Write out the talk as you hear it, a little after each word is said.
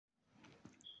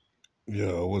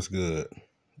Yo, what's good?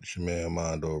 It's your man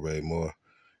Mondo Ray Moore,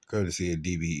 courtesy of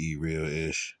DBE Real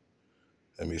Ish.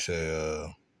 Let me say,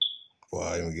 before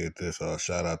I even get this,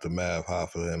 shout out to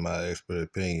Hoffa, in my expert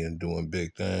opinion, doing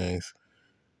big things.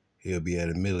 He'll be at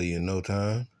 1 million in no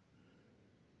time.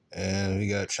 And we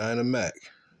got China Mac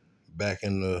back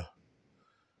in the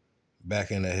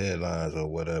headlines or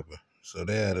whatever. So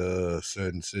they had a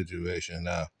certain situation.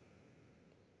 Now,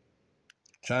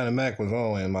 China Mac was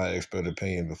on, in my expert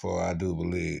opinion, before I do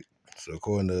believe. So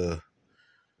according to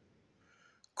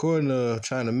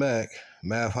China Mac,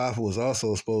 Mav Hoffa was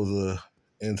also supposed to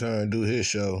in turn do his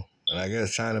show, and I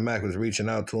guess China Mac was reaching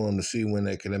out to him to see when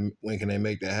can they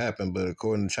make that happen. But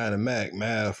according to China Mac,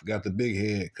 Mav got the big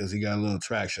head because he got a little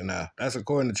traction now. That's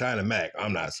according to China Mac.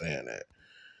 I'm not saying that.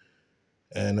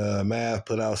 And Mav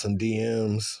put out some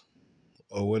DMs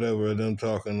or whatever, them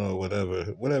talking or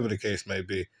whatever the case may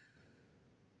be.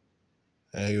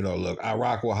 And look, I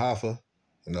rock with Hoffa.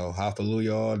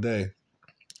 Hallelujah all day.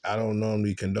 I don't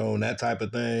normally condone that type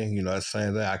of thing. That's the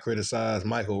same thing. I criticize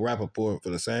Michael Rappaport for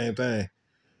the same thing,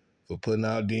 for putting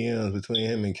out DMs between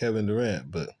him and Kevin Durant.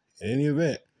 But in any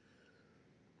event,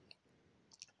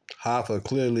 Hoffa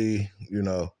clearly,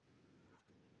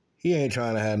 he ain't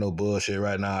trying to have no bullshit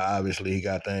right now. Obviously, he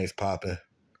got things popping.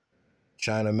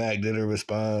 China Mac did a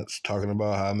response talking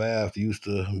about how Math used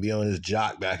to be on his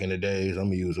jock back in the days. I'm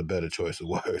going to use a better choice of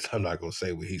words. I'm not going to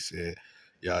say what he said.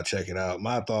 Y'all check it out.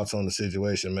 My thoughts on the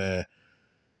situation, man.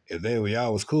 If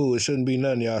y'all was cool, it shouldn't be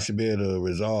nothing y'all should be able to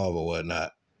resolve or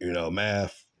whatnot.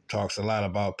 Math talks a lot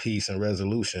about peace and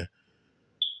resolution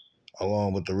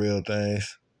along with the real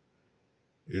things.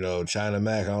 China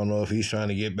Mac, I don't know if he's trying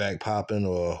to get back popping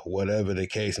or whatever the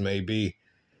case may be.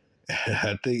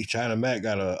 I think China Mac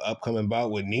got an upcoming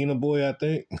bout with Nina Boy, I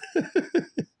think.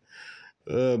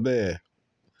 Oh, man.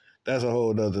 That's a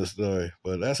whole nother story.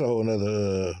 But that's a whole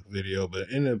nother video. But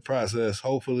in the process,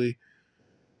 hopefully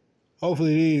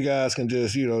these guys can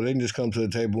just, they can just come to the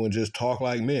table and just talk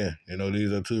like men.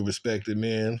 These are two respected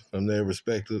men from their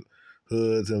respective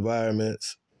hoods,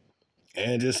 environments,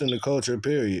 and just in the culture,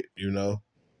 period,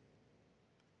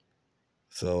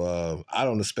 So I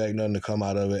don't expect nothing to come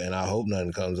out of it, and I hope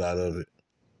nothing comes out of it.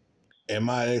 In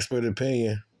my expert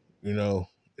opinion,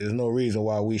 there's no reason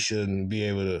why we shouldn't be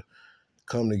able to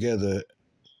come together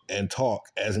and talk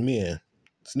as men.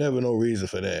 There's never no reason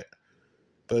for that.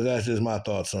 But that's just my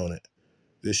thoughts on it.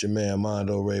 This your man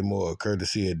Mondo Ray Moore,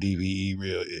 courtesy of DVE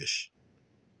Real Ish.